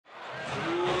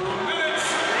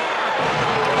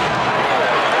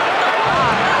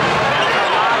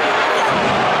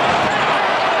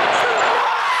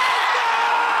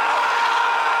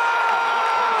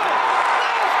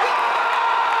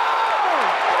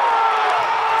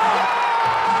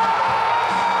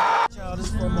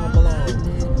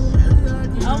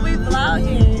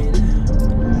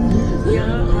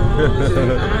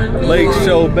Lake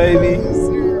Show, baby.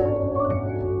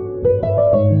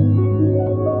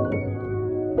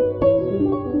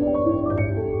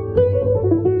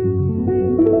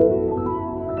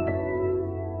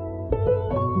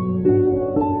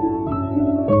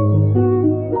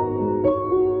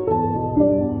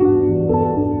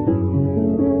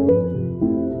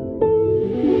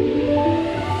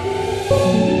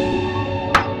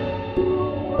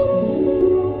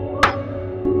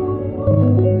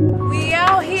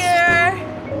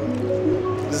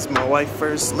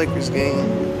 First Lakers game.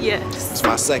 Yes. It's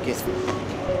my second.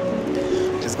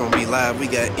 It's gonna be live. We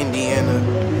got Indiana.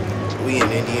 We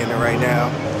in Indiana right now.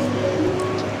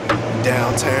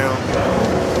 Downtown.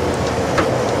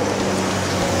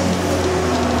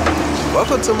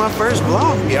 Welcome to my first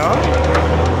vlog, y'all.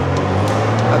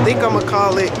 I think I'm gonna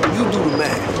call it You Do the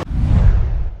Math.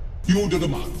 You do the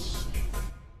maths.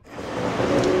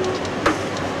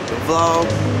 The vlog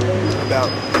about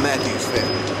the Matthews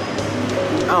family.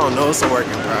 I don't know, it's a work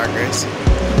in progress.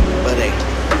 But hey,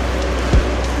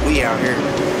 we out here.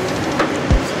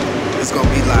 It's gonna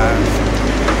be live.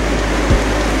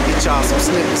 Get y'all some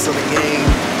snippets of the game.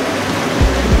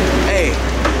 Hey,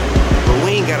 but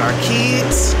we ain't got our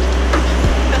kids.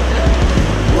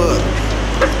 Look,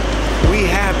 we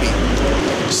happy.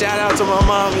 Shout out to my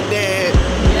mom and dad.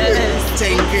 Yes.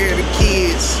 Taking care of the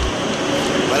kids.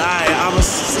 But I'ma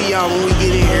see y'all when we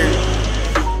get in here.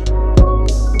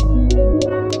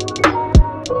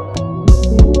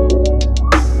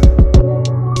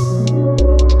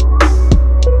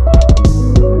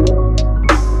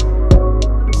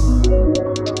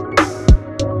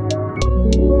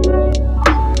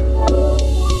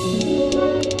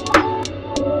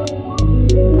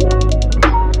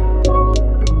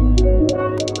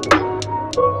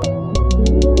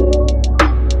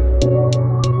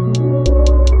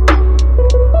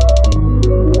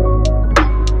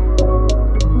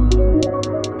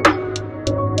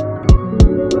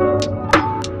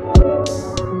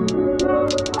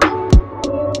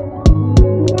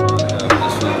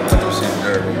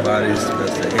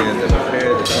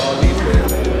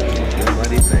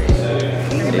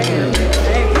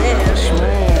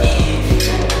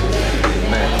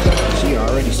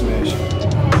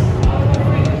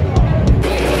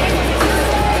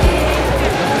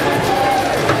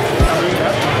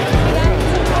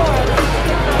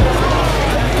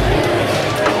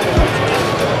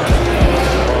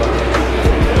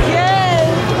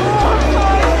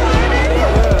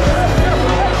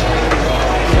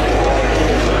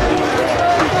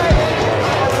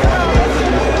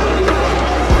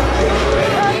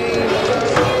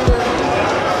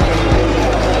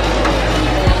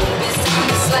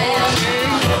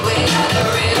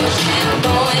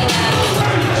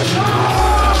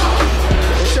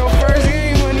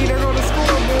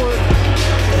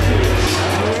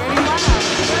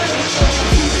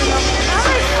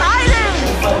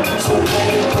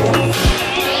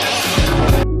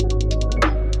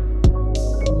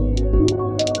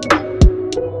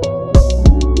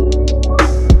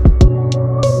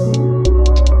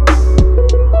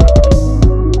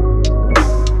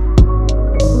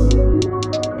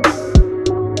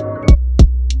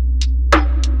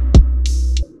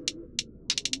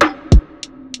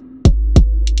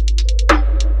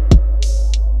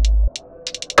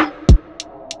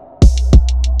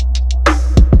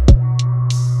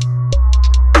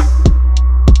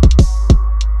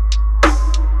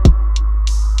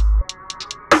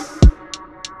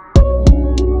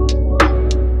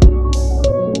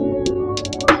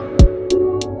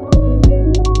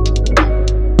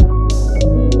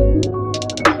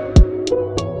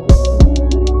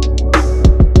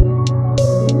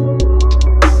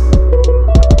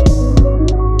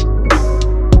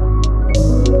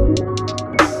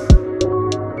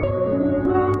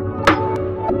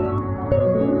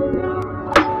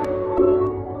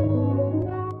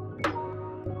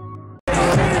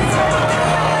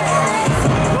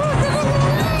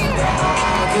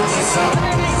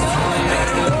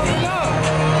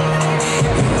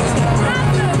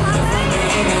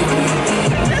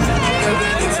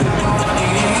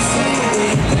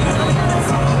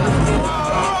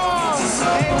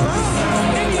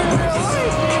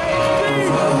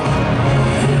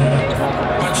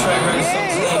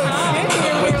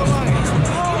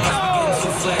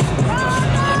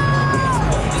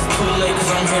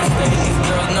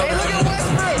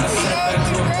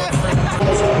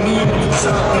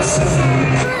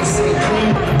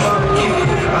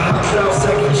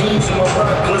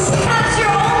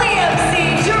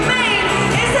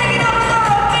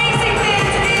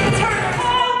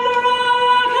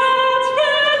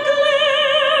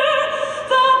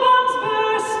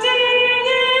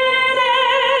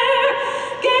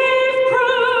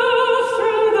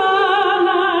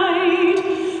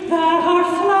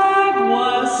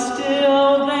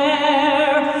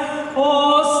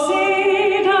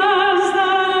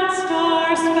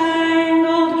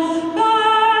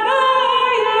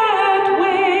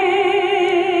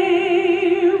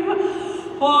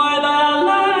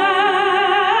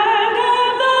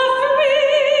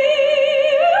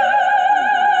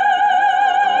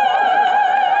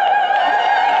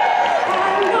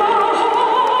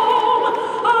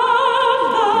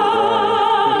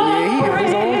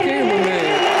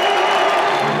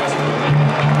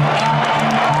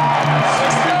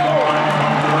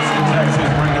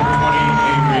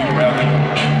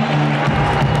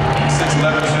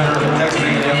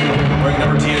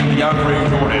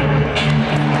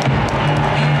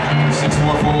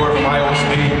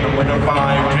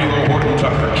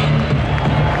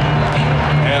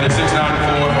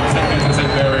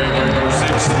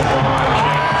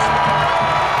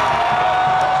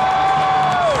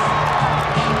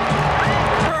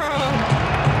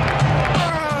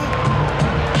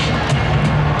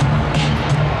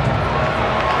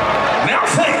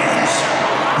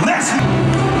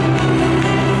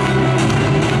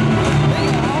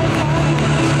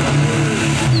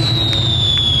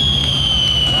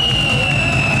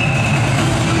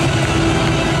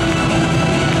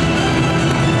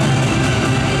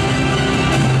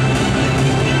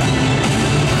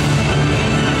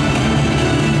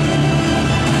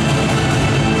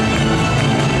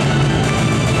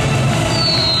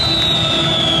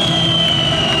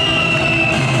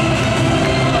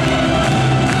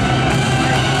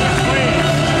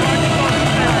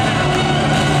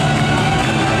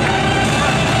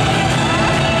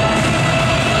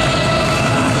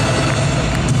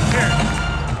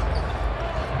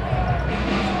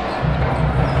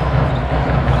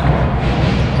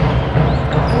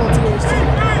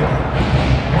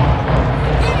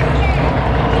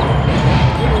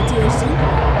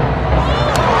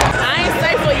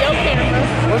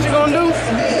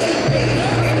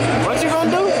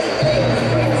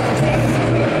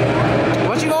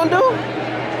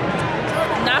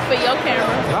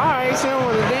 Alright, she don't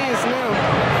want to dance now.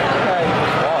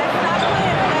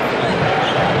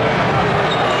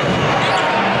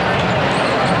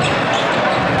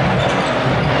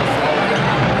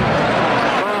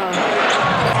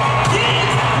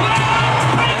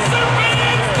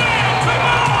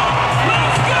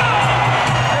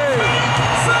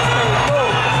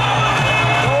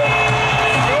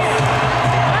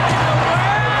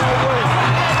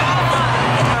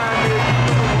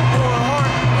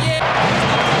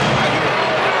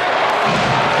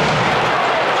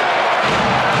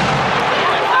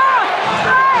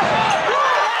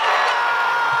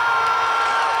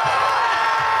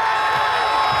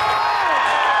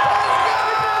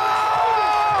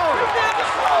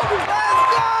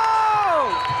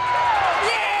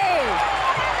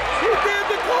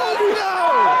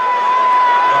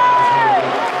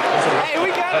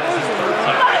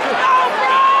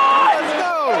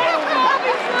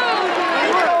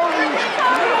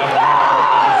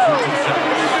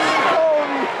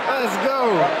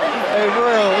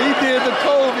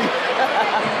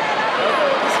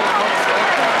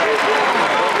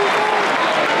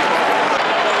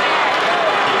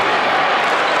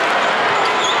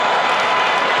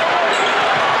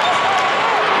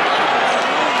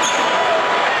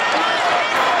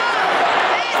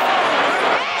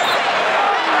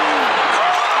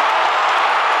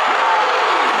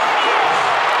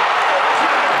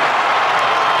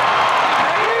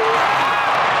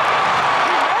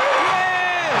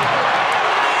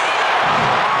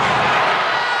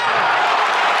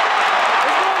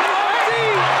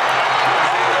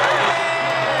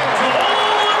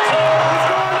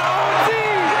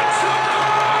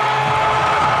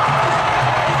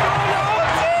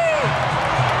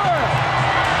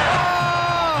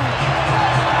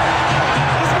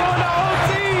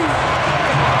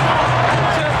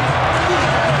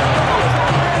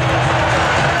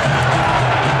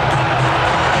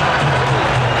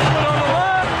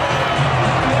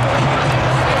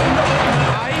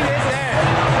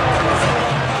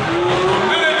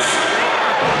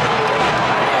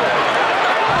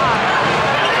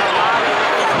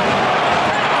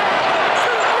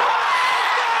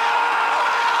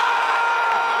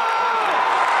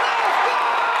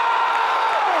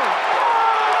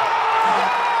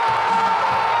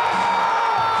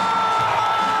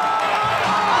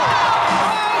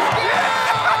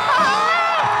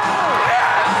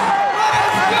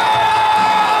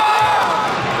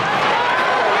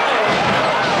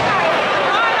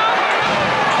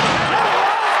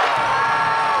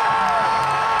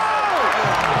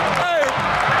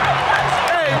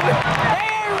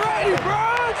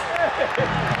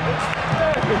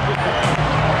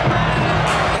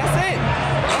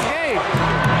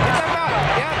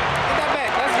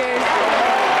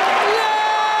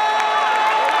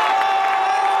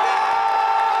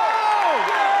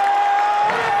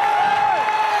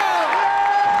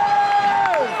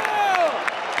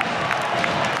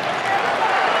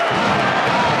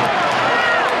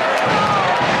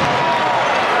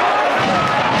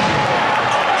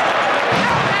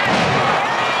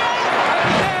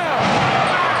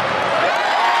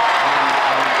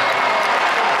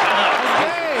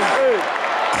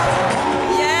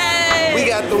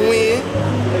 The win.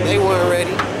 They weren't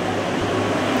ready.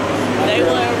 They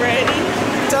weren't ready.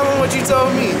 Tell them what you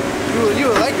told me.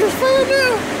 You a Lakers fan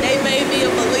now? They made me a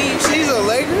believer. She's a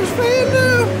Lakers fan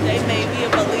now? They made me a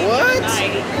believer. What?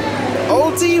 Tonight.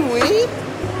 OT win?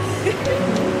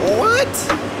 What?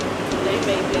 They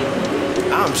made me a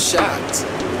believer. I'm shocked.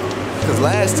 Because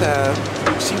last time,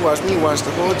 she watched me watch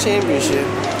the whole championship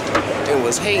and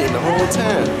was hating the whole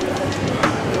time.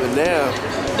 But now,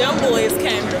 them boys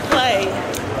came to play.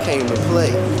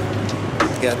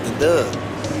 Got the dub.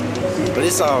 But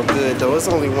it's all good though. It's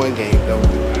only one game though.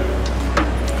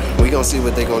 We're gonna see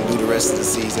what they're gonna do the rest of the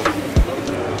season.